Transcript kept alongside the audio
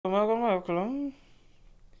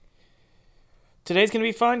Today's going to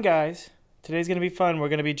be fun, guys. Today's going to be fun. We're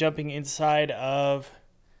going to be jumping inside of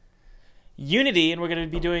Unity, and we're going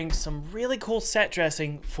to be doing some really cool set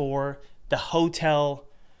dressing for the hotel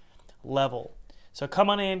level. So come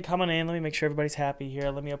on in, come on in. Let me make sure everybody's happy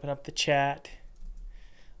here. Let me open up the chat.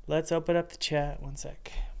 Let's open up the chat. One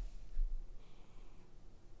sec.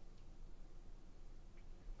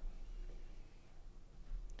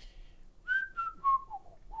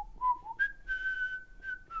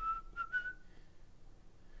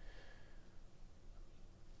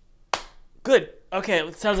 Good. Okay,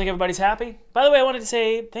 it sounds like everybody's happy. By the way, I wanted to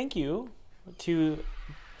say thank you to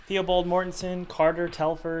Theobald Mortensen, Carter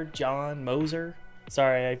Telford, John Moser.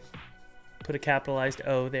 Sorry, I put a capitalized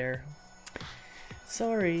O there.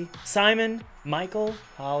 Sorry. Simon, Michael,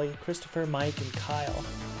 Holly, Christopher, Mike, and Kyle.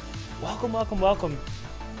 Welcome, welcome, welcome.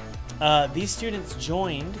 These students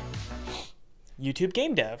joined YouTube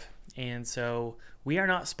Game Dev, and so we are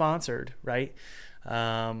not sponsored, right?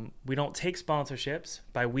 We don't take sponsorships.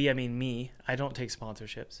 By we, I mean me. I don't take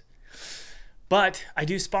sponsorships. But I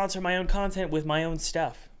do sponsor my own content with my own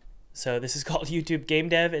stuff. So this is called YouTube Game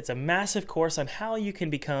Dev. It's a massive course on how you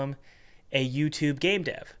can become a YouTube game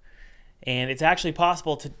dev. And it's actually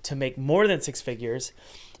possible to make more than 6 figures.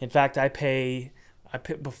 In fact,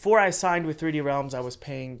 before I signed with 3D Realms, I was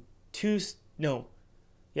paying two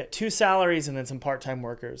salaries and then some part-time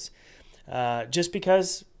workers. Just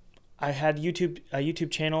because I had a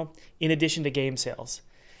YouTube channel in addition to game sales.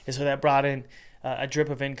 And so that brought in a drip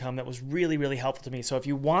of income that was really, really helpful to me. So if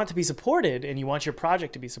you want to be supported and you want your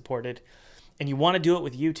project to be supported and you want to do it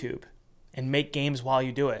with YouTube and make games while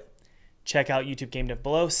you do it, check out YouTube Game Dev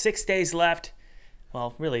below. 6 days left.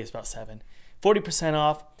 Well, really it's about 7. 40%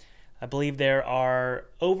 off. I believe there are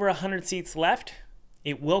over 100 seats left.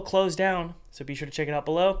 It will close down, so be sure to check it out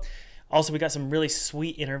below. Also, we got some really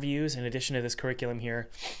sweet interviews in addition to this curriculum here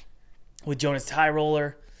with Jonas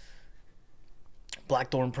Tyroller,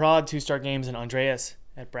 Blackthorn Prod, 2-Star Games, and Andreas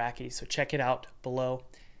at Bracky. So check it out below.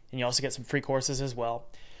 And you also get some free courses as well.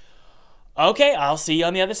 Okay, I'll see you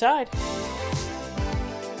on the other side.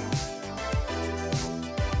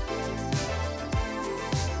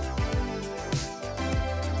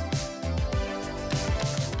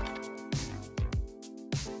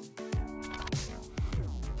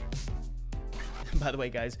 By the way,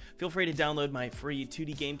 guys, feel free to download my free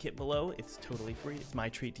 2D game kit below. It's totally free. It's my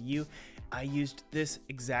treat to you. I used this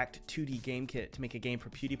exact 2D game kit to make a game for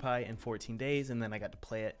PewDiePie in 14 days, and then I got to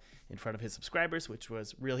play it in front of his subscribers, which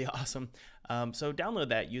was really awesome. So download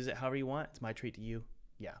that. Use it however you want. It's my treat to you.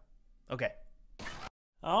 Yeah. Okay.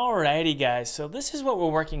 Alrighty, guys. So this is what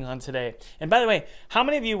we're working on today. And by the way, how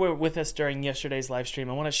many of you were with us during yesterday's live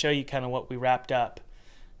stream? I want to show you kind of what we wrapped up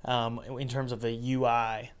in terms of the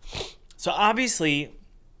UI. So obviously,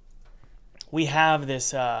 we have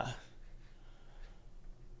this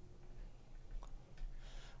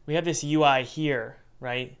UI here,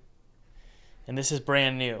 right? And this is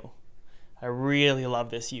brand new. I really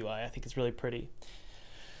love this UI. I think it's really pretty.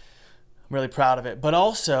 I'm really proud of it. But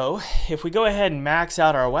also, if we go ahead and max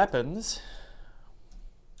out our weapons,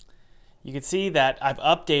 you can see that I've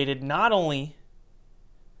updated not only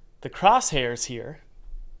the crosshairs here.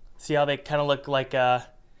 See how they kind of look like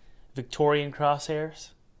Victorian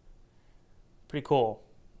crosshairs? Pretty cool.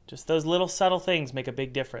 Just those little subtle things make a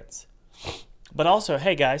big difference. But also,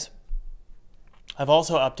 hey guys, I've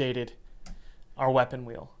also updated our weapon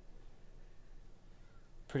wheel.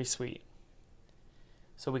 Pretty sweet.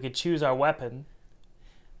 So we could choose our weapon,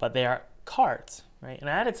 but they are cards, right? And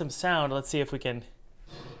I added some sound. Let's see if we can.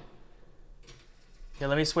 Here,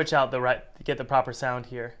 let me switch out get the proper sound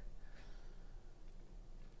here.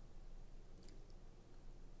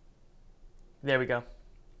 There we go.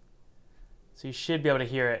 So you should be able to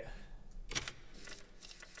hear it.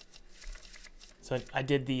 So I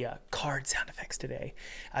did the card sound effects today.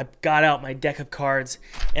 I got out my deck of cards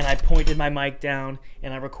and I pointed my mic down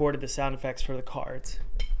and I recorded the sound effects for the cards.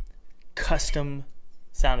 Custom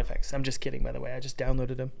sound effects. I'm just kidding, by the way. I just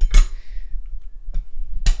downloaded them.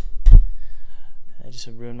 I just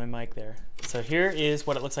ruined my mic there. So here is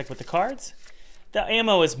what it looks like with the cards. The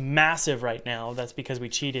ammo is massive right now. That's because we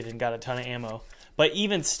cheated and got a ton of ammo. But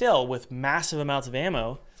even still, with massive amounts of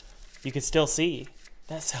ammo, you can still see.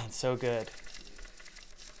 That sounds so good.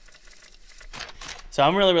 So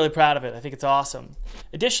I'm really, really proud of it. I think it's awesome.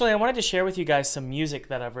 Additionally, I wanted to share with you guys some music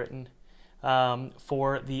that I've written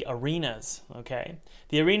for the arenas, okay?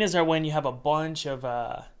 The arenas are when you have a bunch of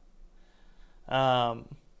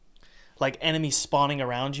like enemies spawning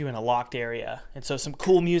around you in a locked area. And so some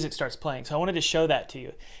cool music starts playing. So I wanted to show that to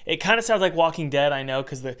you. It kind of sounds like Walking Dead, I know,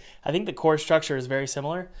 because I think the chord structure is very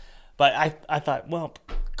similar. But I thought, well,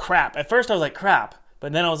 crap. At first I was like, crap.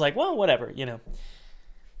 But then I was like, well, whatever, you know.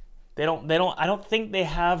 I don't think they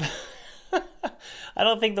have, I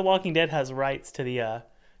don't think The Walking Dead has rights to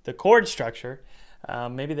the chord structure.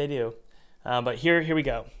 Maybe they do. But here we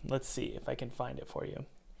go. Let's see if I can find it for you.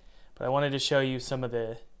 But I wanted to show you some of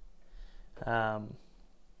the,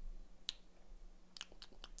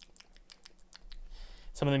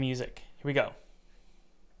 music. Here we go.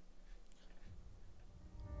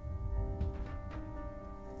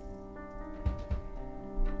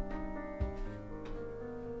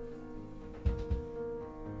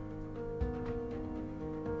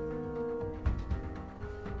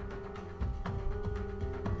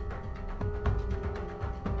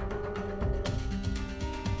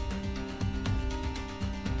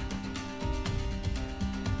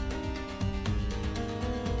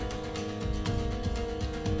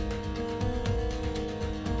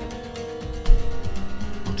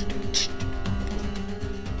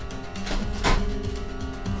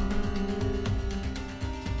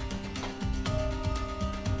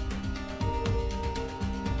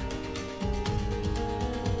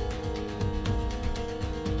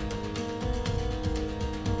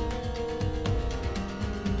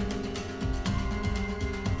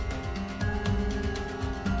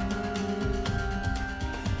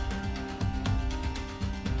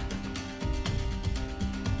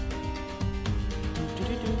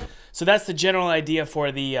 So that's the general idea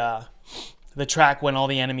for the track when all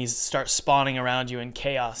the enemies start spawning around you and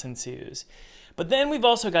chaos ensues. But then we've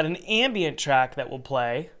also got an ambient track that will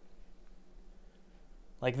play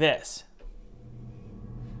like this.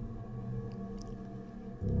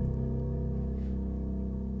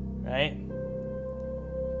 Right?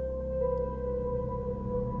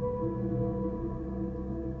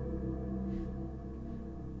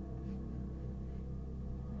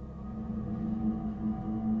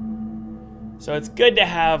 So it's good to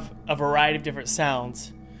have a variety of different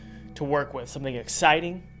sounds to work with. Something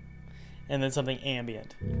exciting and then something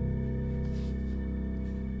ambient,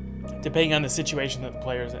 depending on the situation that the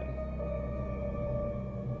player's in.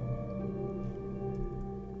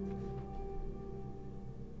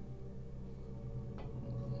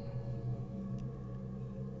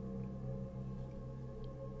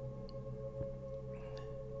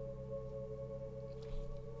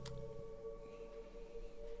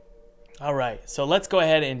 All right, so let's go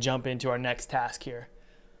ahead and jump into our next task here.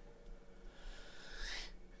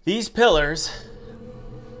 These pillars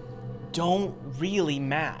don't really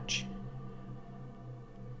match,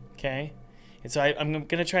 okay? And so I'm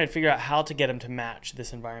going to try to figure out how to get them to match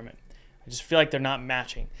this environment. I just feel like they're not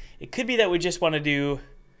matching. It could be that we just want to do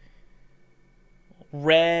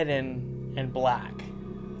red and black.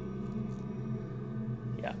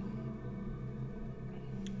 Yeah.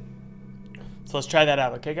 So let's try that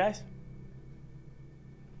out, okay, guys?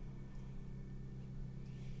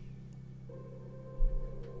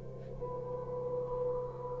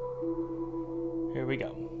 Here we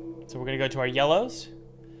go. So we're going to go to our yellows,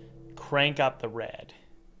 crank up the red.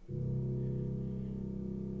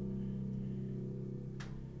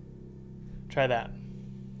 Try that.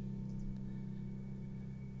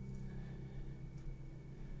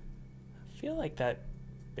 I feel like that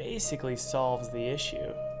basically solves the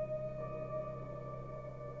issue.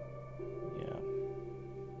 Yeah.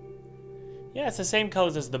 Yeah, it's the same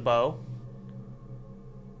colors as the bow.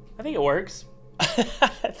 I think it works.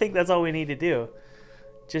 I think that's all we need to do.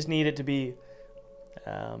 Just need it to be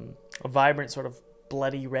a vibrant sort of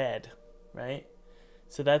bloody red, right?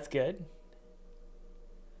 So that's good.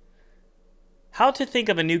 How to think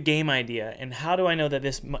of a new game idea, and how do I know that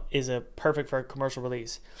this is a perfect for a commercial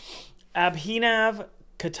release? Abhinav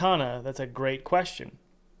Katana, that's a great question.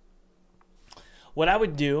 What I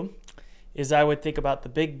would do is I would think about the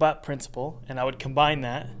big butt principle, and I would combine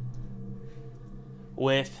that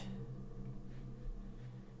with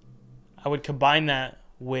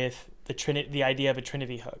the idea of a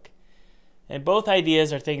Trinity hook. And both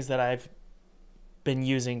ideas are things that I've been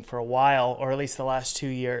using for a while, or at least the last 2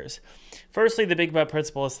 years. Firstly, the big butt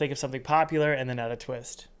principle is think of something popular and then add a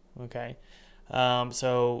twist. Okay,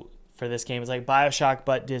 so for this game, it's like BioShock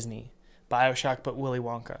but Disney, BioShock but Willy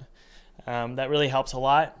Wonka. That really helps a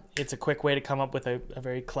lot. It's a quick way to come up with a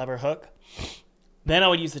very clever hook. Then I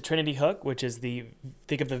would use the Trinity hook, which is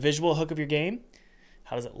think of the visual hook of your game.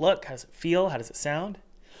 How does it look? How does it feel? How does it sound?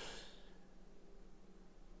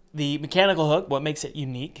 The mechanical hook, what makes it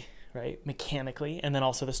unique, right? Mechanically, and then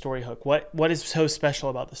also the story hook. What is so special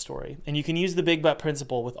about the story? And you can use the big butt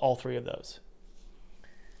principle with all three of those.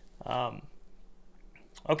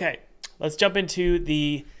 Okay, let's jump into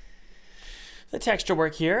the texture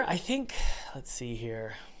work here. I think, let's see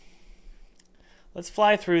here. let's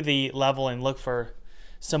fly through the level and look for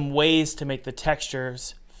some ways to make the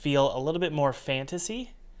textures feel a little bit more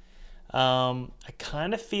fantasy. I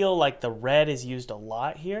kind of feel like the red is used a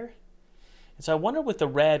lot here. And so I wonder with the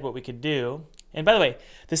red what we could do. And by the way,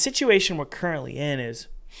 the situation we're currently in is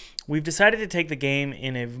we've decided to take the game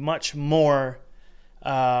in a much more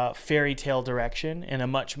fairy tale direction and a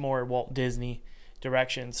much more Walt Disney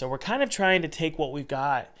direction. So we're kind of trying to take what we've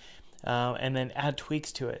got and then add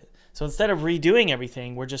tweaks to it. So instead of redoing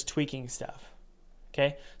everything, we're just tweaking stuff.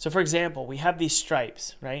 Okay, so for example, we have these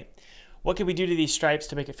stripes, right? What could we do to these stripes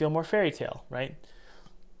to make it feel more fairy tale, right?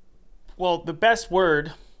 Well, the best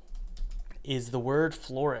word is the word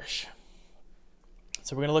flourish.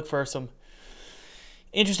 So we're going to look for some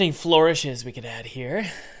interesting flourishes we could add here.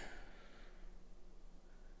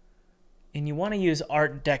 And you want to use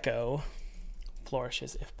Art Deco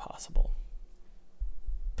flourishes if possible.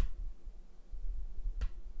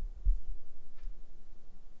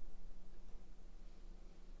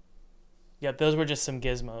 Yep, those were just some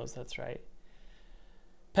gizmos, that's right.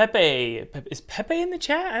 Pepe. Is Pepe in the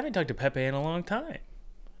chat? I haven't talked to Pepe in a long time.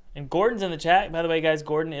 And Gordon's in the chat. By the way, guys,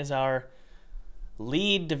 Gordon is our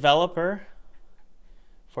lead developer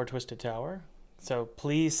for Twisted Tower. So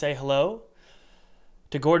please say hello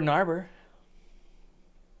to Gordon Arbor.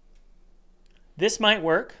 This might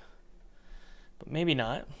work, but maybe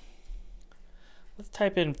not. Let's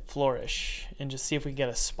type in flourish and just see if we can get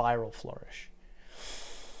a spiral flourish.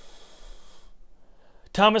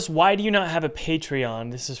 Thomas, why do you not have a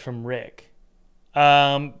Patreon? This is from Rick.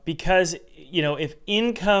 Because, you know, if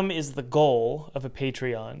income is the goal of a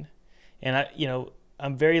Patreon, and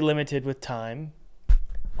I'm very limited with time,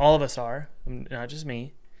 all of us are, not just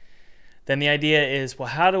me, then the idea is, well,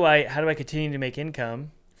 how do I continue to make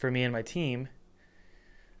income for me and my team?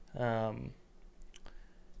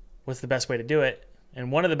 What's the best way to do it?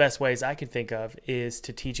 And one of the best ways I could think of is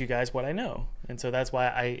to teach you guys what I know. And so that's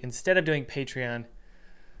why instead of doing Patreon,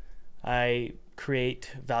 I create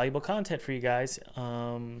valuable content for you guys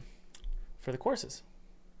for the courses.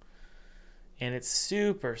 And it's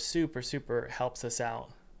super, super, super helps us out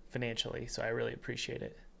financially. So I really appreciate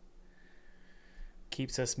it.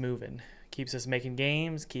 Keeps us moving. Keeps us making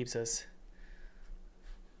games. Keeps us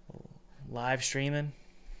live streaming.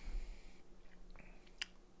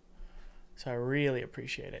 So I really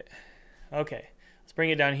appreciate it. Okay, let's bring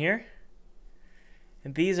it down here.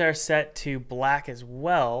 And these are set to black as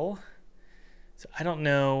well. So I don't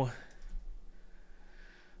know.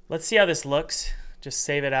 Let's see how this looks. Just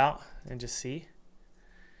save it out and just see.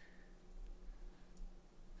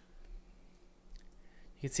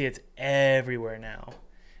 You can see it's everywhere now.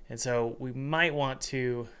 And so we might want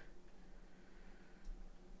to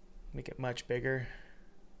make it much bigger.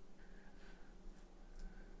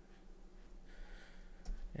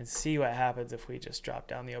 And see what happens if we just drop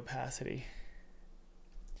down the opacity.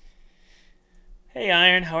 Hey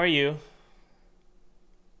Iron, how are you?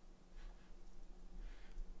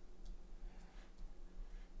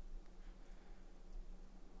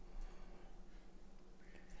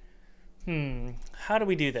 How do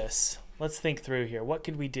we do this? Let's think through here. What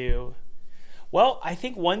could we do? Well, I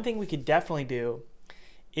think one thing we could definitely do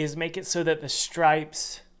is make it so that the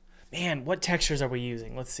stripes, man, what textures are we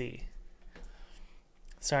using? Let's see.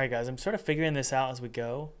 Sorry guys, I'm sort of figuring this out as we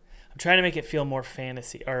go. I'm trying to make it feel more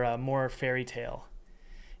fantasy or more fairy tale.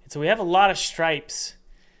 And so we have a lot of stripes.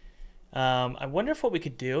 I wonder if what we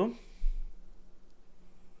could do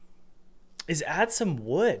is add some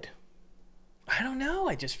wood. I don't know.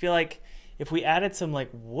 I just feel like if we added some like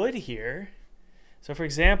wood here. So for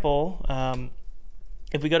example,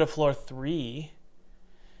 if we go to floor 3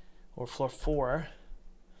 or floor 4,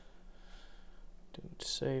 don't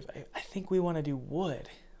save. I think we want to do wood.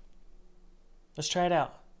 Let's try it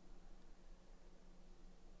out.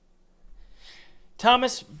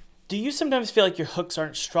 Thomas, do you sometimes feel like your hooks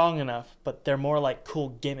aren't strong enough, but they're more like cool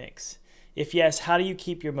gimmicks? If yes, how do you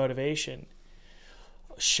keep your motivation?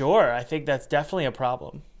 Sure, I think that's definitely a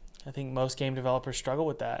problem. I think most game developers struggle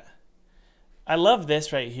with that. I love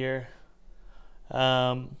this right here,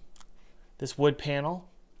 this wood panel.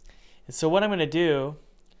 And so what I'm going to do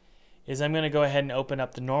is I'm going to go ahead and open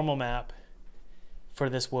up the normal map for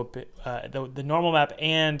this wood, the normal map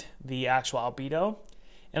and the actual albedo.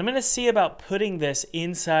 And I'm going to see about putting this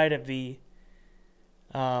inside of the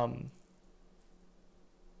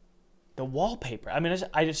wallpaper. I mean,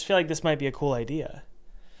 I just feel like this might be a cool idea.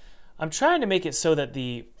 I'm trying to make it so that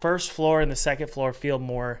the first floor and the second floor feel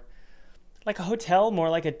more like a hotel, more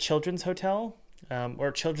like a children's hotel,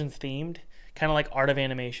 or children's themed, kind of like Art of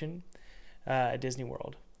Animation at Disney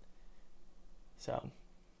World. So,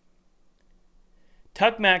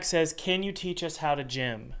 Cuckmac says, can you teach us how to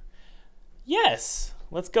gym? Yes,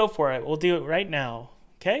 let's go for it. We'll do it right now,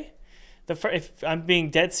 okay? If I'm being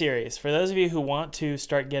dead serious, for those of you who want to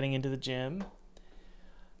start getting into the gym,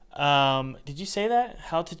 did you say that?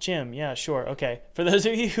 How to gym? Yeah, sure. Okay. For those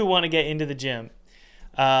of you who want to get into the gym,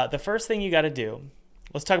 the first thing you got to do,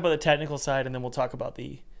 let's talk about the technical side and then we'll talk about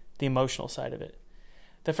the emotional side of it.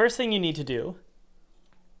 The first thing you need to do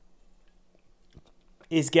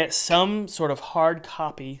is get some sort of hard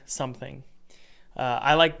copy something.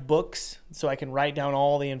 I like books so I can write down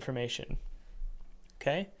all the information.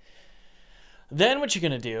 Okay? Then what you're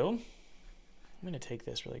going to do, I'm going to take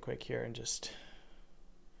this really quick here and just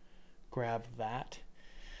grab that.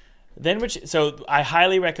 So I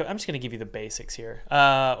highly recommend, I'm just going to give you the basics here,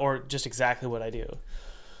 or just exactly what I do.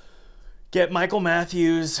 Get Michael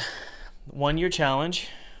Matthews' 1 Year Challenge,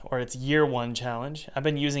 or it's Year 1 Challenge. I've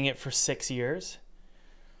been using it for 6 years.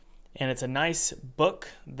 And it's a nice book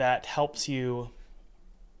that helps you.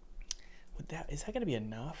 Is that going to be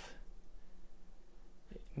enough?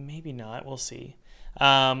 Maybe not. We'll see.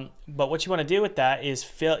 But what you want to do with that is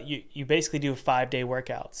you basically do 5-day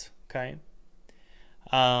workouts. Okay.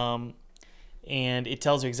 And it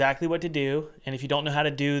tells you exactly what to do. And if you don't know how to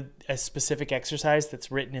do a specific exercise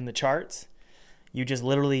that's written in the charts, you just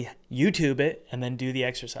literally YouTube it and then do the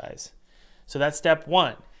exercise. So that's step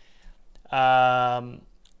 1.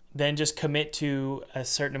 Then just commit to a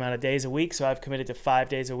certain amount of days a week. So I've committed to 5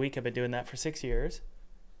 days a week. I've been doing that for 6 years.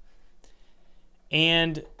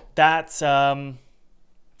 And that's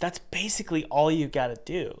basically all you got to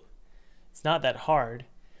do. It's not that hard.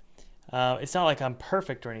 It's not like I'm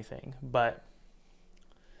perfect or anything, but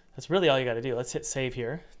that's really all you got to do. Let's hit save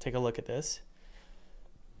here. Take a look at this.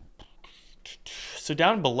 So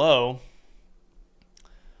down below,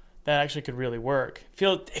 that actually could really work.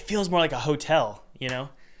 It feels more like a hotel, you know?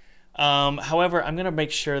 However, I'm going to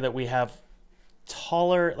make sure that we have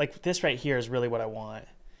taller, like this right here is really what I want.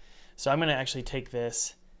 So I'm going to actually take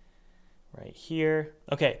this right here.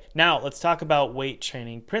 Okay, now let's talk about weight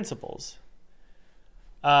training principles.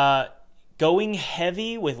 Going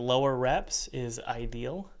heavy with lower reps is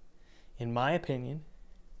ideal, in my opinion.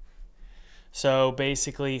 So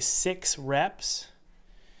basically 6 reps,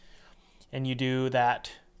 and you do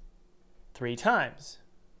that 3 times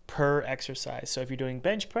per exercise. So if you're doing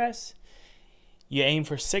bench press, you aim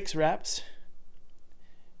for 6 reps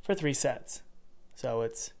for 3 sets. So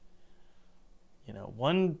it's,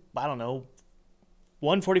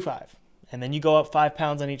 145. And then you go up 5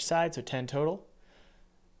 pounds on each side, so 10 total.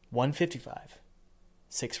 155,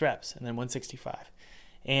 6 reps, and then 165.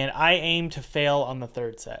 And I aim to fail on the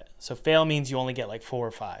 3rd set. So fail means you only get like 4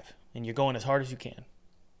 or 5, and you're going as hard as you can.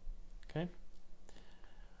 Okay.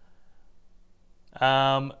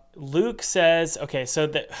 Luke says, okay, so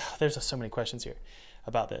there's so many questions here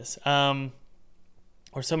about this, or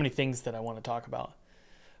so many things that I want to talk about.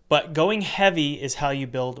 But going heavy is how you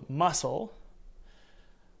build muscle.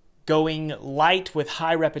 Going light with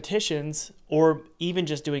high repetitions, or even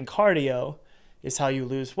just doing cardio, is how you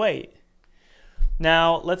lose weight.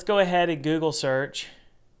 Now, let's go ahead and Google search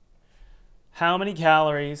how many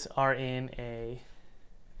calories are in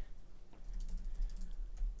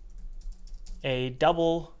a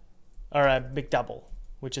double or a McDouble,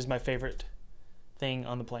 which is my favorite thing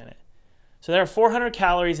on the planet. So there are 400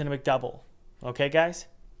 calories in a McDouble. Okay, guys?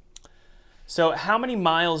 So how many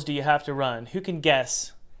miles do you have to run? Who can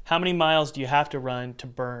guess? How many miles do you have to run to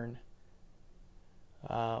burn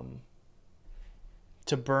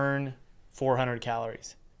 400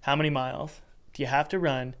 calories? How many miles do you have to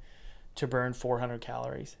run to burn 400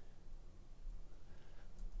 calories?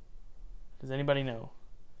 Does anybody know?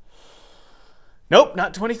 Nope,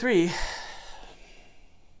 not 23.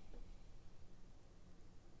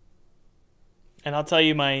 And I'll tell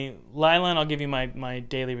you Lylan, I'll give you my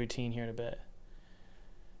daily routine here in a bit.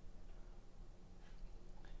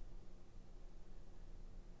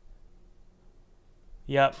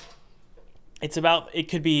 Yep. It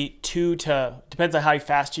could be depends on how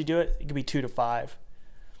fast you do it, it could be 2 to 5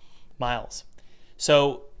 miles.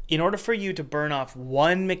 So in order for you to burn off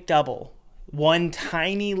one McDouble, one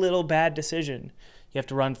tiny little bad decision, you have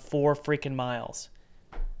to run 4 freaking miles.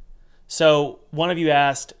 So one of you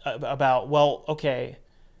asked about, well, okay,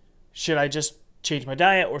 should I just change my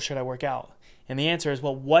diet or should I work out? And the answer is,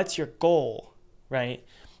 well, what's your goal, right?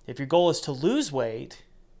 If your goal is to lose weight,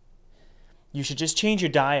 you should just change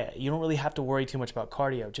your diet. You don't really have to worry too much about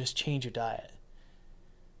cardio. Just change your diet.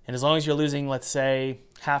 And as long as you're losing, let's say,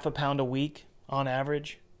 half a pound a week on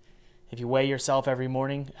average, if you weigh yourself every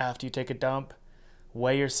morning after you take a dump,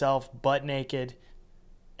 weigh yourself butt naked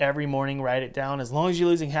every morning, write it down. As long as you're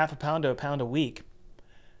losing half a pound to a pound a week,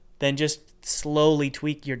 then just slowly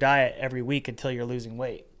tweak your diet every week until you're losing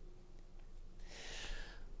weight.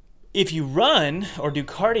 If you run or do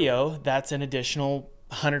cardio, that's an additional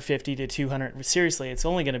 150 to 200. Seriously, it's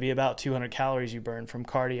only going to be about 200 calories you burn from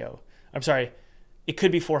cardio. I'm sorry, it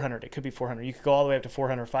could be 400. It could be 400. You could go all the way up to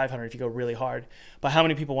 400, 500 if you go really hard. But how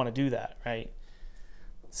many people want to do that, right?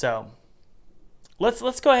 So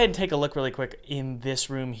let's go ahead and take a look really quick in this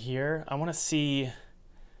room here. I want to see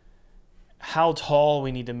how tall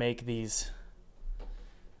we need to make these.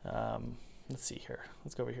 Let's see here.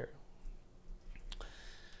 Let's go over here.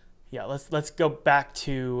 Yeah, let's go back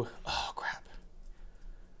to, oh crap.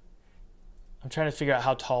 I'm trying to figure out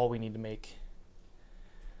how tall we need to make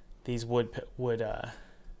these wood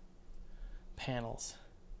panels.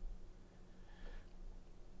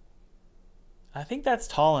 I think that's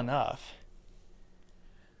tall enough.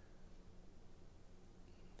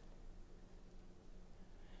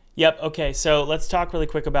 Yep, okay, so let's talk really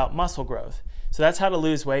quick about muscle growth. So that's how to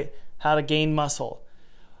lose weight, how to gain muscle.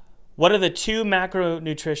 What are the two macro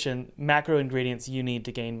ingredients you need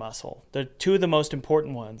to gain muscle? They're two of the most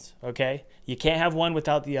important ones, okay? You can't have one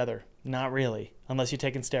without the other. Not really, unless you're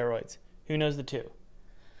taking steroids. Who knows the two?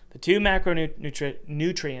 The two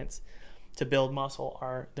macronutrients to build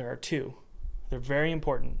muscle there are two. They're very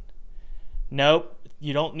important. Nope,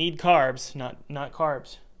 you don't need carbs, not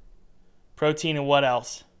carbs. Protein and what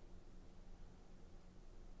else?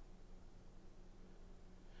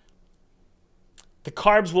 The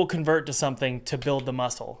carbs will convert to something to build the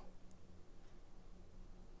muscle.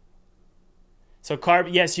 So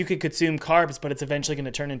yes, you could consume carbs, but it's eventually going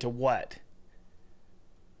to turn into what?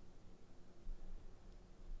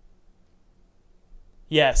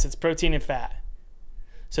 Yes, it's protein and fat.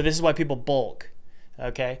 So this is why people bulk.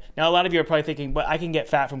 Okay. Now a lot of you are probably thinking, "But I can get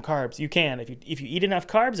fat from carbs." You can if you eat enough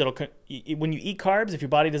carbs. When you eat carbs, if your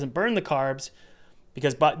body doesn't burn the carbs,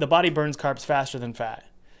 because the body burns carbs faster than fat.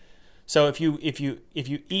 So if you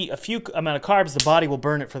eat a few amount of carbs, the body will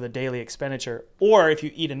burn it for the daily expenditure. Or if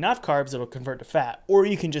you eat enough carbs, it'll convert to fat. Or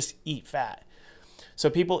you can just eat fat. So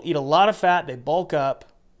people eat a lot of fat, they bulk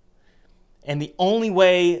up, and the only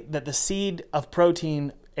way that the seed of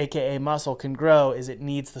protein, aka muscle, can grow is it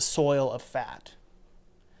needs the soil of fat.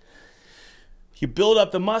 You build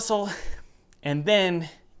up the muscle, and then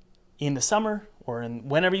in the summer or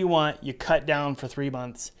whenever you want, you cut down for 3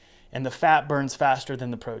 months, and the fat burns faster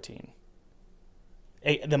than the protein,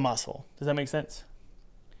 the muscle. Does that make sense?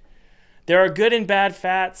 There are good and bad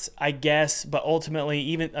fats, I guess, but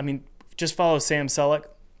ultimately, just follow Sam Sulek.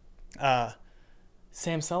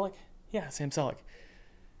 Sam Sulek? Yeah, Sam Sulek.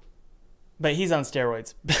 But he's on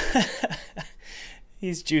steroids.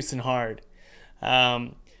 He's juicing hard.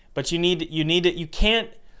 But you can't.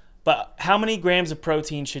 But how many grams of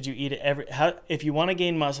protein should you eat if you want to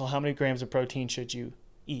gain muscle? How many grams of protein should you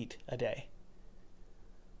eat a day?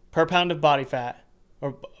 Per pound of body fat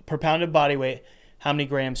or per pound of body weight, how many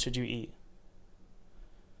grams should you eat?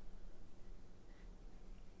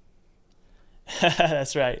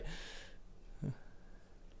 That's right.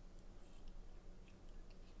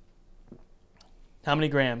 How many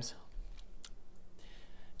grams?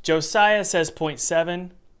 Josiah says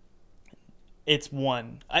 0.7. It's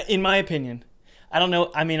 1. In my opinion. I don't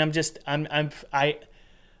know. I mean, I'm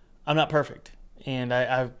not perfect, and I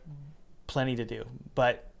have plenty to do,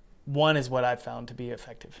 but 1 is what I've found to be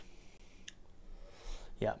effective.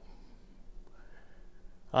 Yeah.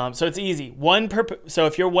 So it's easy. So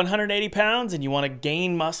if you're 180 pounds and you want to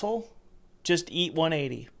gain muscle, just eat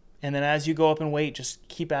 180, and then as you go up in weight, just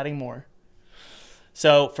keep adding more.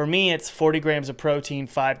 So for me, it's 40 grams of protein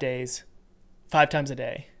 5 days, 5 times a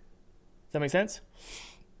day. Does that make sense?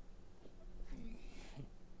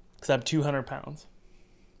 Because I'm 200 pounds.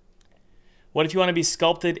 What if you want to be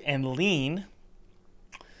sculpted and lean?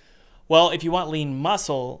 Well, if you want lean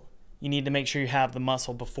muscle, you need to make sure you have the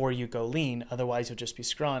muscle before you go lean. Otherwise, you'll just be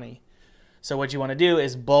scrawny. So what you want to do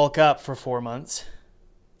is bulk up for 4 months,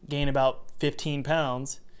 gain about 15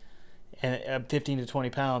 pounds, and 15 to 20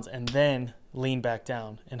 pounds, and then lean back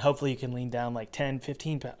down. And hopefully you can lean down like 10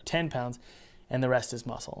 pounds, and the rest is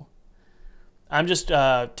muscle. I'm just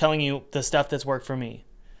telling you the stuff that's worked for me.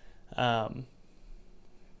 Yeah.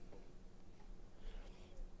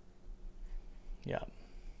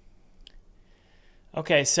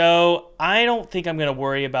 Okay, so I don't think I'm going to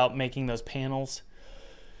worry about making those panels.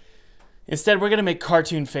 Instead, we're going to make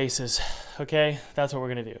cartoon faces, okay? That's what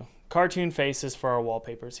we're going to do. Cartoon faces for our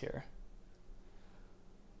wallpapers here.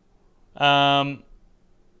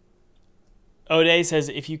 O'Day says,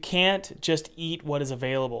 if you can't, just eat what is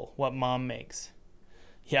available, what mom makes.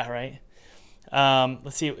 Yeah, right?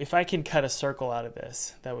 Let's see, if I can cut a circle out of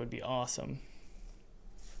this, that would be awesome.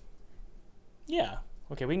 Yeah.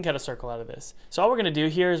 Okay, we can cut a circle out of this. So all we're going to do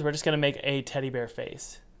here is we're just going to make a teddy bear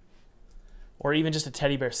face. Or even just a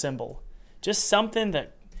teddy bear symbol. Just something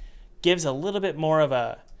that gives a little bit more of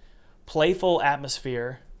a playful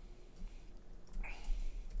atmosphere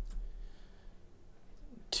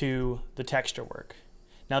to the texture work.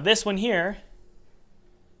 Now this one here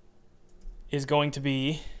is going to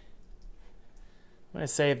be, I'm going to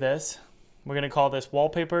save this. We're going to call this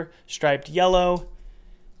wallpaper striped yellow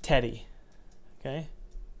teddy. Okay.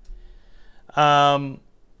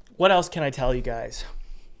 What else can I tell you guys?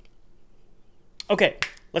 Okay,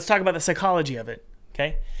 let's talk about the psychology of it.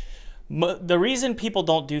 Okay. The reason people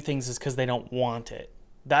don't do things is because they don't want it.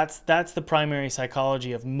 That's the primary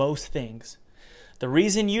psychology of most things. The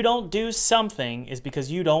reason you don't do something is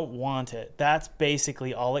because you don't want it. That's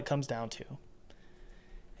basically all it comes down to.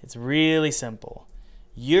 It's really simple.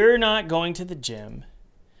 You're not going to the gym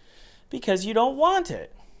because you don't want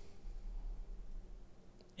it.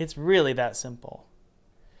 It's really that simple.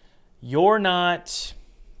 You're not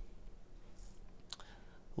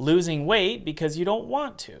losing weight because you don't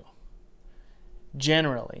want to,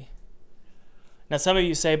 generally. Now some of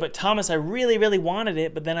you say, but Thomas, I really, really wanted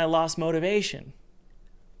it, but then I lost motivation.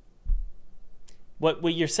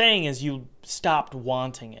 What you're saying is you stopped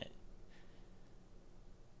wanting it.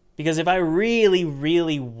 Because if I really,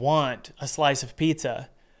 really want a slice of pizza,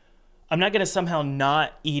 I'm not going to somehow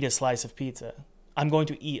not eat a slice of pizza. I'm going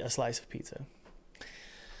to eat a slice of pizza.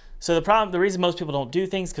 So the reason most people don't do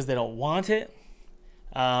things is because they don't want it.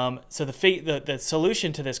 So the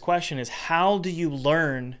solution to this question is, how do you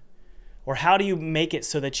learn, or how do you make it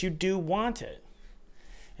so that you do want it?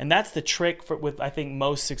 And that's the trick with, I think,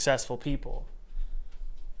 most successful people.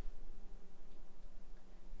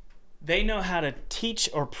 They know how to teach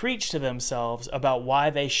or preach to themselves about why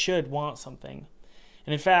they should want something.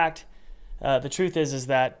 And in fact, the truth is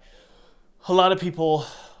that a lot of people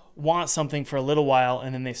want something for a little while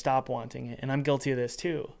and then they stop wanting it. And I'm guilty of this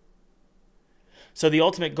too. So the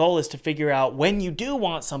ultimate goal is to figure out when you do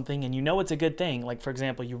want something and you know it's a good thing. Like, for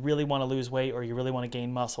example, you really want to lose weight, or you really want to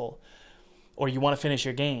gain muscle, or you want to finish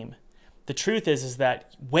your game. The truth is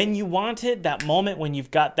that when you want it, that moment when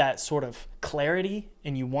you've got that sort of clarity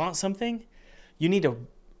and you want something, you need to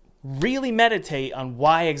really meditate on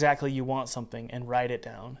why exactly you want something and write it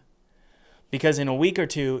down. Because in a week or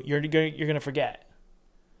two, you're going to forget.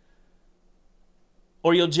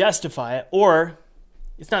 Or you'll justify it. Or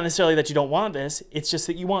it's not necessarily that you don't want this. It's just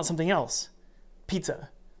that you want something else. Pizza,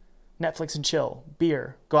 Netflix and chill,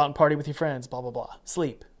 beer, go out and party with your friends, blah, blah, blah,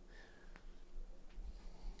 sleep.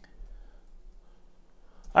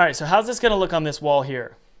 All right, so how's this going to look on this wall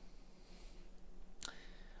here?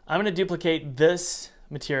 I'm going to duplicate this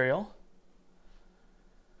material.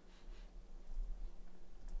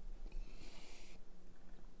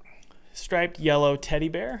 Striped yellow teddy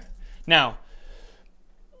bear. Now,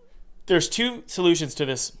 there's two solutions to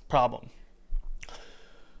this problem.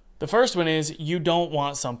 The first one is you don't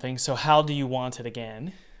want something, so how do you want it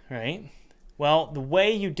again, right? Well, the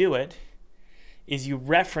way you do it is you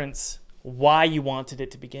reference why you wanted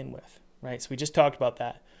it to begin with, right? So we just talked about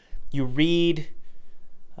that. You read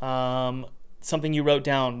something you wrote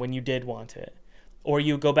down when you did want it, or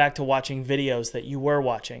you go back to watching videos that you were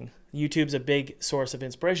watching. YouTube's a big source of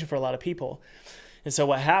inspiration for a lot of people. And so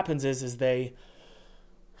what happens is they're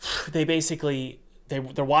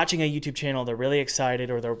watching a YouTube channel, they're really excited,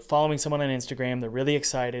 or they're following someone on Instagram, they're really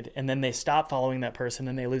excited, and then they stop following that person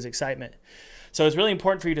and they lose excitement. So it's really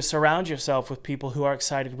important for you to surround yourself with people who are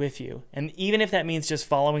excited with you. And even if that means just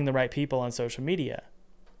following the right people on social media,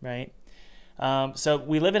 right? So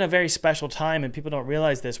we live in a very special time and people don't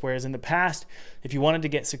realize this. Whereas in the past, if you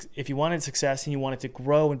wanted success and you wanted to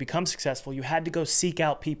grow and become successful, you had to go seek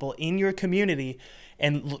out people in your community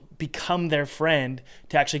and become their friend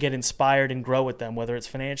to actually get inspired and grow with them, whether it's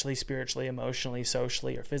financially, spiritually, emotionally,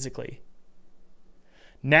 socially, or physically.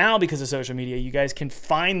 Now, because of social media, you guys can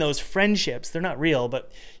find those friendships. They're not real,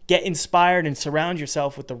 but get inspired and surround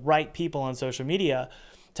yourself with the right people on social media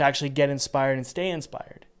to actually get inspired and stay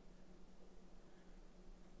inspired.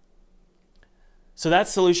 So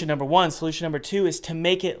that's solution number one. Solution number two is to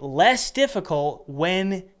make it less difficult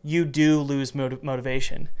when you do lose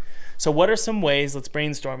motivation. So what are some ways, let's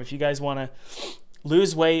brainstorm, if you guys want to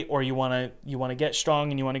lose weight or you want to get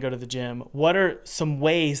strong and you want to go to the gym, what are some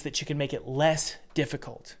ways that you can make it less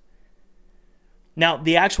difficult? Now,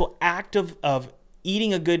 the actual act of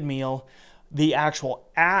eating a good meal, the actual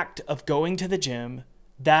act of going to the gym,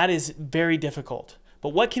 that is very difficult. But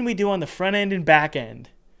what can we do on the front end and back end?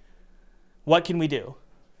 What can we do?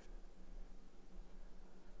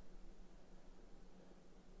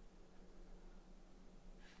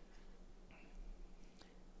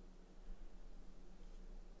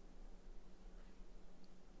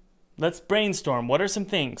 let's brainstorm. What are some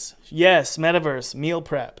things? Yes, metaverse, meal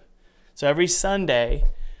prep. So every Sunday,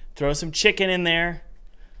 throw some chicken in there,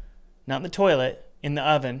 not in the toilet, in the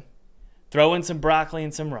oven. Throw in some broccoli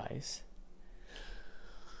and some rice.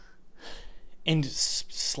 And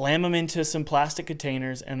slam them into some plastic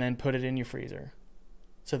containers and then put it in your freezer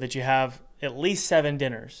so that you have at least 7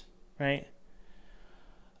 dinners, right?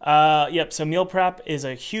 Yep, so meal prep is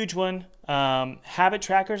a huge one. Habit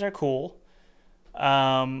trackers are cool.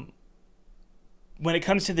 When it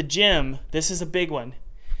comes to the gym, this is a big one.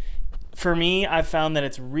 For me, I've found that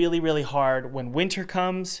it's really, really hard when winter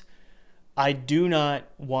comes. I do not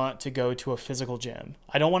want to go to a physical gym.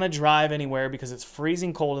 I don't want to drive anywhere because it's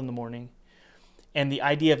freezing cold in the morning. And the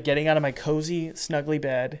idea of getting out of my cozy, snuggly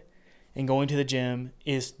bed and going to the gym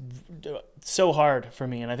is so hard for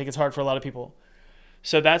me. And I think it's hard for a lot of people.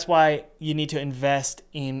 So that's why you need to invest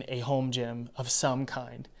in a home gym of some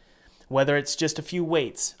kind. Whether it's just a few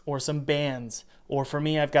weights or some bands. Or for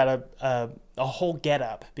me, I've got a whole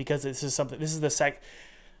get-up because this is the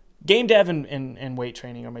game dev and weight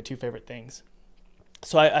training are my 2 favorite things.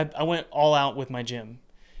 So I went all out with my gym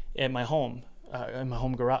at my home, in my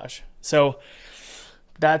home garage. So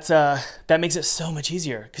that makes it so much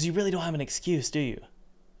easier because you really don't have an excuse, do you?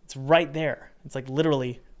 It's right there. It's like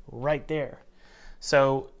literally right there.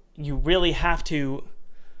 So you really have to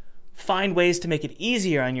find ways to make it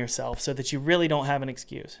easier on yourself so that you really don't have an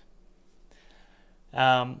excuse.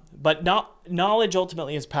 But knowledge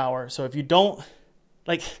ultimately is power. So if you don't,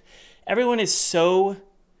 like, everyone is so,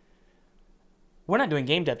 we're not doing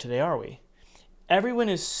game dev today, are we? Everyone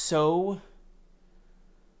is so,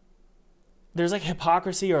 there's like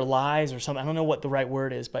hypocrisy or lies or something. I don't know what the right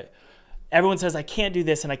word is, but everyone says, I can't do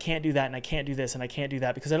this and I can't do that and I can't do this and I can't do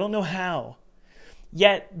that because I don't know how.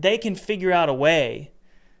 Yet they can figure out a way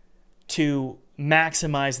to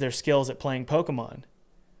maximize their skills at playing Pokemon.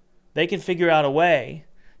 They can figure out a way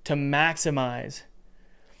to maximize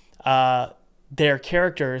their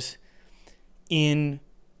characters in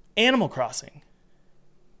Animal Crossing.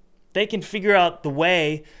 They can figure out the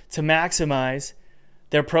way to maximize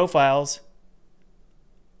their profiles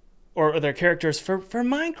or their characters for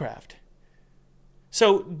Minecraft.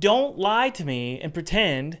 So don't lie to me and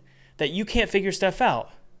pretend that you can't figure stuff out.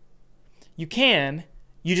 You can,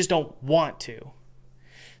 you just don't want to.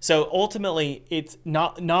 So ultimately, it's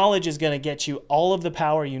not, knowledge is going to get you all of the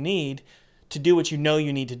power you need to do what you know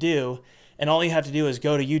you need to do, and all you have to do is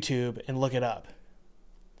go to YouTube and look it up.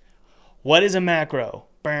 What is a macro?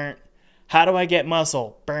 Burnt. How do I get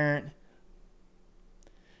muscle? Burnt.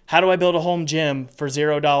 How do I build a home gym for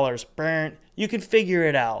 $0? Burnt. You can figure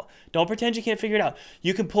it out. Don't pretend you can't figure it out.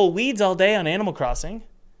 You can pull weeds all day on Animal Crossing,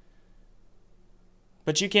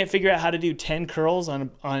 but you can't figure out how to do 10 curls on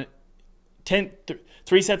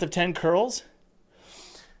 3 sets of 10 curls.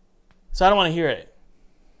 So I don't want to hear it.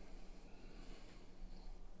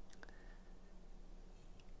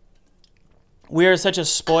 We are such a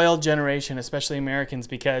spoiled generation, especially Americans,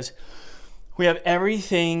 because we have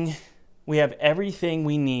everything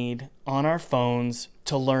we need on our phones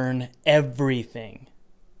to learn everything.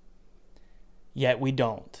 Yet we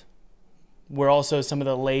don't. We're also some of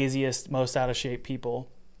the laziest, most out of shape people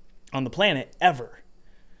on the planet ever.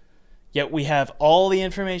 Yet we have all the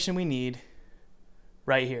information we need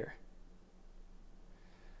right here.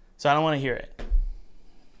 So I don't want to hear it.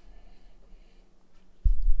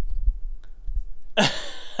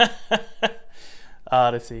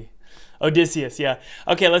 Odysseus, yeah.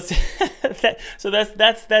 Okay, let's so that's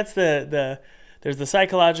the there's the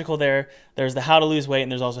psychological there, there's the how to lose weight,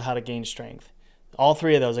 and there's also how to gain strength. All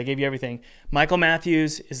 3 of those, I gave you everything. Michael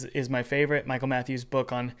Matthews is my favorite. Michael Matthews'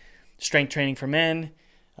 book on strength training for men.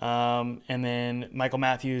 And then Michael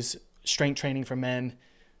Matthews' Strength Training for Men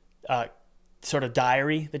sort of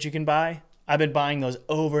diary that you can buy. I've been buying those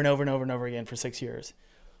over and over and over and over again for 6 years.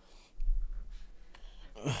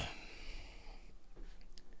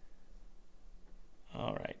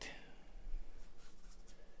 All right.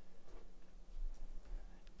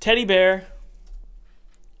 Teddy bear.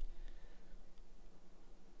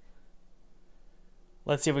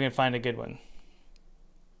 Let's see if we can find a good one.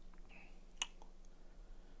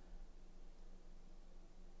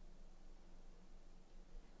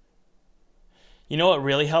 You know what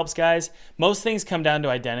really helps, guys? Most things come down to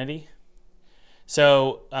identity.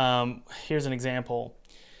 So here's an example.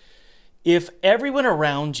 If everyone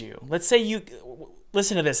around you, let's say you,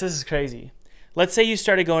 listen to this is crazy. Let's say you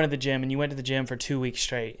started going to the gym and you went to the gym for 2 weeks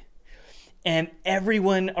straight, and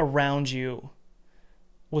everyone around you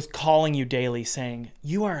was calling you daily saying,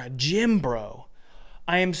 you are a gym bro.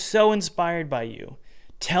 I am so inspired by you.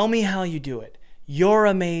 Tell me how you do it. You're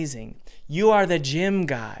amazing. You are the gym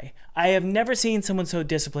guy. I have never seen someone so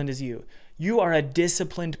disciplined as you. You are a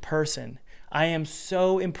disciplined person. I am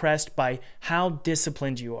so impressed by how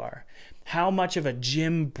disciplined you are, how much of a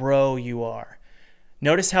gym bro you are.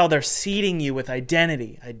 Notice how they're seeding you with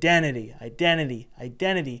identity, identity, identity,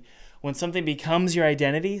 identity. When something becomes your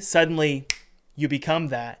identity, suddenly you become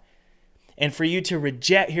that. And for you to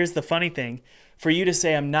reject, here's the funny thing, for you to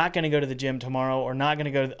say, I'm not going to go to the gym tomorrow or not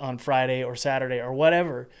going to go on Friday or Saturday or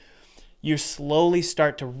whatever, you slowly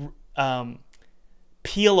start to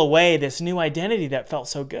peel away this new identity that felt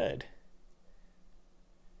so good.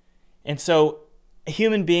 And so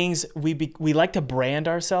human beings, we like to brand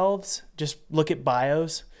ourselves. Just look at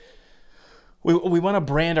bios. We want to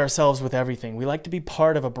brand ourselves with everything. We like to be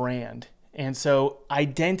part of a brand. And so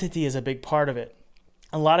identity is a big part of it.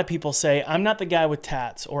 A lot of people say, I'm not the guy with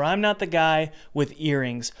tats, or I'm not the guy with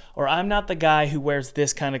earrings, or I'm not the guy who wears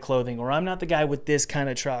this kind of clothing, or I'm not the guy with this kind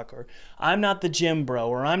of truck, or I'm not the gym bro,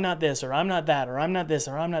 or I'm not this, or I'm not that, or I'm not this,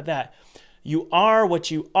 or I'm not that. You are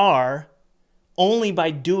what you are only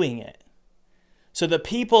by doing it. So the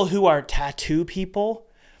people who are tattoo people,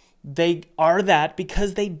 they are that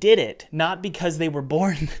because they did it, not because they were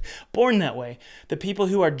born that way. The people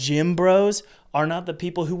who are gym bros are not the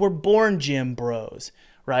people who were born gym bros,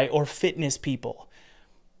 right? Or fitness people.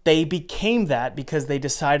 They became that because they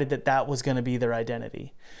decided that that was going to be their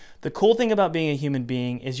identity. The cool thing about being a human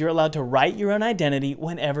being is you're allowed to write your own identity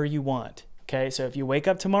whenever you want. Okay, so if you wake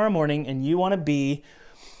up tomorrow morning and you want to be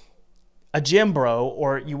a gym bro,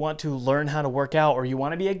 or you want to learn how to work out, or you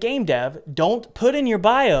want to be a game dev, don't put in your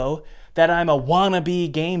bio that I'm a wannabe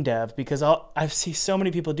game dev, because I see so many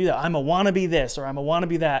people do that. I'm a wannabe this, or I'm a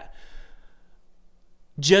wannabe that.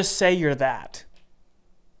 Just say you're that.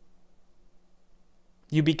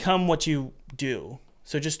 You become what you do.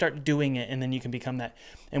 So just start doing it, and then you can become that.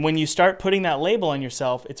 And when you start putting that label on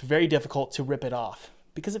yourself, it's very difficult to rip it off,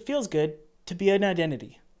 because it feels good to be an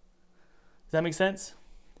identity. Does that make sense?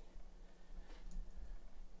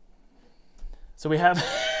 So we have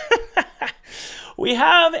we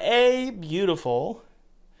have a beautiful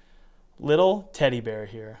little teddy bear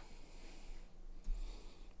here.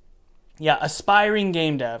 Yeah, aspiring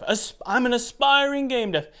game dev. I'm an aspiring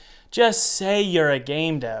game dev. Just say you're a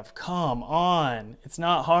game dev. Come on. It's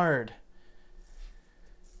not hard.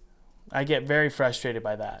 I get very frustrated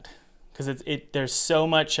by that because there's so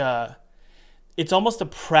much, it's almost a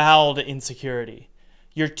proud insecurity.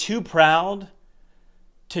 You're too proud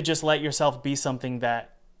to just let yourself be something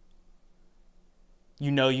that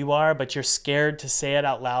you know you are, but you're scared to say it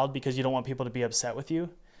out loud because you don't want people to be upset with you.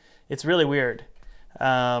 It's really weird.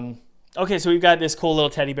 Okay, so we've got this cool little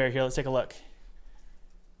teddy bear here. Let's take a look.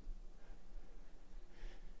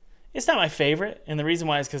 It's not my favorite, and the reason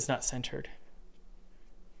why is because it's not centered.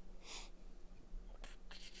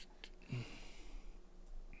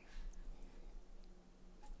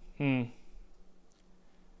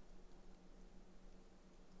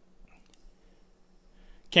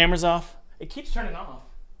 Camera's off. It keeps turning off.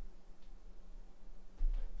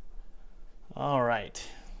 All right.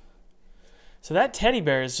 So that teddy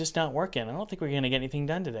bear is just not working. I don't think we're going to get anything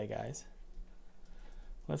done today, guys.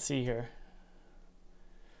 Let's see here.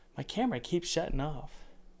 My camera keeps shutting off.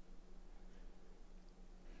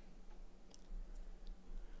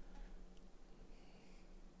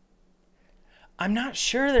 I'm not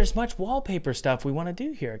sure there's much wallpaper stuff we want to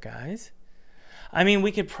do here, guys. I mean,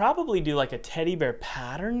 we could probably do like a teddy bear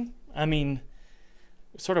pattern. I mean,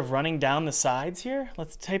 sort of running down the sides here.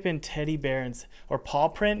 Let's type in teddy bear or paw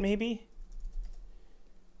print maybe.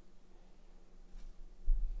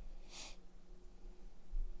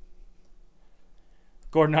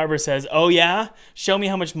 Gordon Harbor says, oh yeah? Show me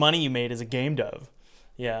how much money you made as a game dev.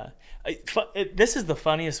 Yeah. This is the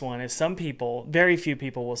funniest one is some people, very few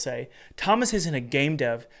people will say, Thomas isn't a game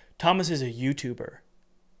dev. Thomas is a YouTuber.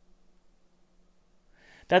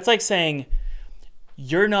 That's like saying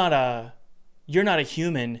you're not a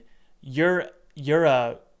human. You're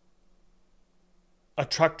a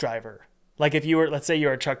truck driver. Like if you were, let's say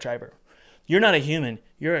you're a truck driver. You're not a human.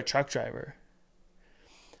 You're a truck driver.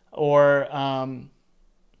 Or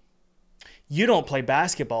you don't play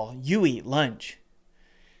basketball. You eat lunch.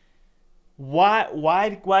 Why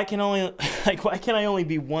can I only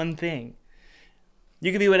be one thing?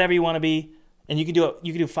 You can be whatever you want to be. And you can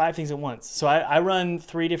do 5 things at once. So I run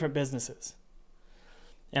 3 different businesses.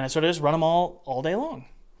 And I sort of just run them all day long.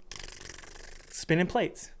 Spinning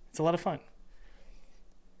plates. It's a lot of fun.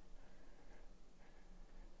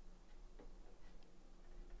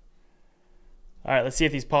 All right, let's see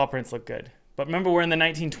if these paw prints look good. But remember, we're in the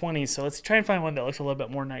 1920s, so let's try and find one that looks a little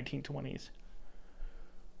bit more 1920s.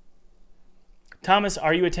 Thomas,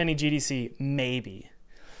 are you attending GDC? Maybe.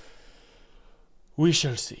 We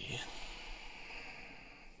shall see.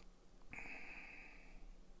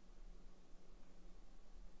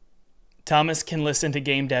 Thomas can listen to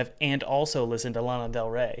Game Dev and also listen to Lana Del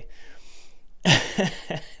Rey. Da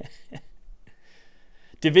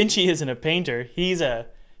Vinci isn't a painter. He's an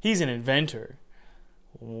inventor.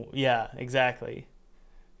 Yeah, exactly.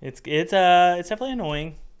 It's definitely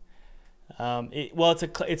annoying.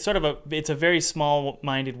 It's a very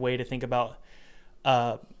small-minded way to think about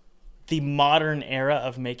the modern era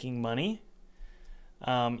of making money.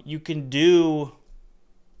 You could do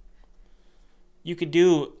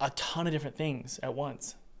a ton of different things at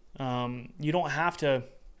once. You don't have to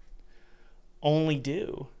only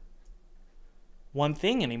do one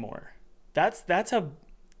thing anymore. I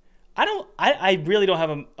really don't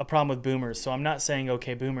have a problem with boomers, so I'm not saying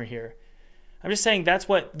okay boomer here. I'm just saying that's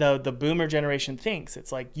what the boomer generation thinks.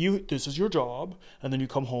 It's like, this is your job, and then you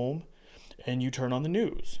come home and you turn on the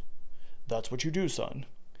news. That's what you do, son.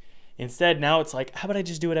 Instead, now it's like, how about I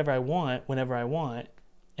just do whatever I want whenever I want,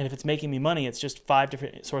 and if it's making me money, it's just 5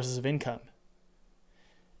 different sources of income.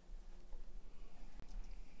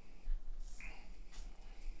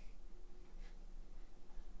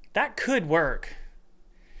 That could work.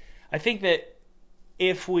 I think that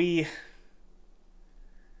if we...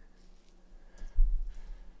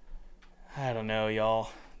 I don't know, y'all.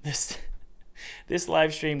 This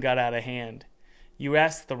live stream got out of hand. You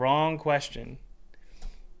asked the wrong question.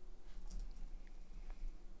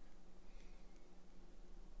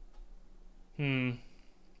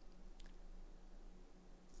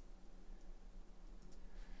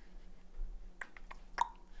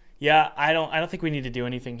 Yeah, I don't think we need to do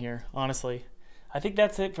anything here, honestly. I think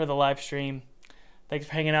that's it for the live stream. Thanks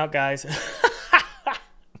for hanging out, guys.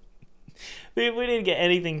 We didn't get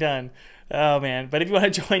anything done. Oh, man. But if you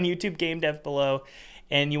want to join YouTube Game Dev below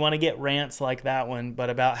and you want to get rants like that one, but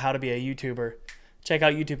about how to be a YouTuber, check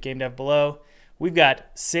out YouTube Game Dev below. We've got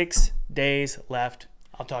 6 days left.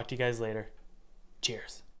 I'll talk to you guys later.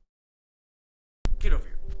 Cheers. Get over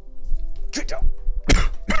here. Get down.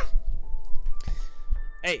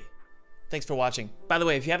 Hey, thanks for watching. By the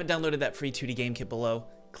way, if you haven't downloaded that free 2D game kit below,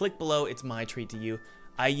 click below. It's my treat to you.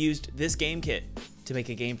 I used this game kit to make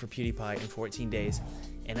a game for PewDiePie in 14 days,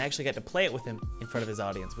 and I actually got to play it with him in front of his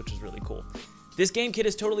audience, which was really cool. This game kit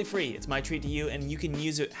is totally free. It's my treat to you, and you can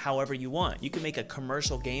use it however you want. You can make a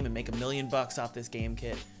commercial game and make $1 million off this game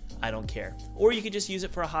kit. I don't care. Or you could just use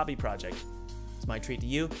it for a hobby project. It's my treat to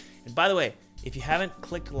you. And by the way, if you haven't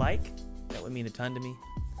clicked like, that would mean a ton to me.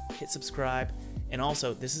 Hit subscribe. And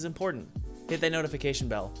also, this is important, hit that notification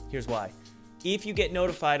bell. Here's why. If you get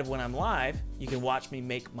notified of when I'm live, you can watch me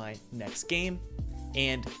make my next game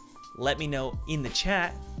and let me know in the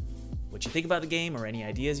chat what you think about the game or any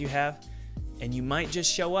ideas you have, and you might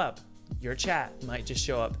just show up. Your chat might just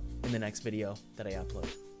show up in the next video that I upload.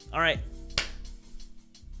 All right.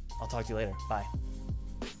 I'll talk to you later. Bye.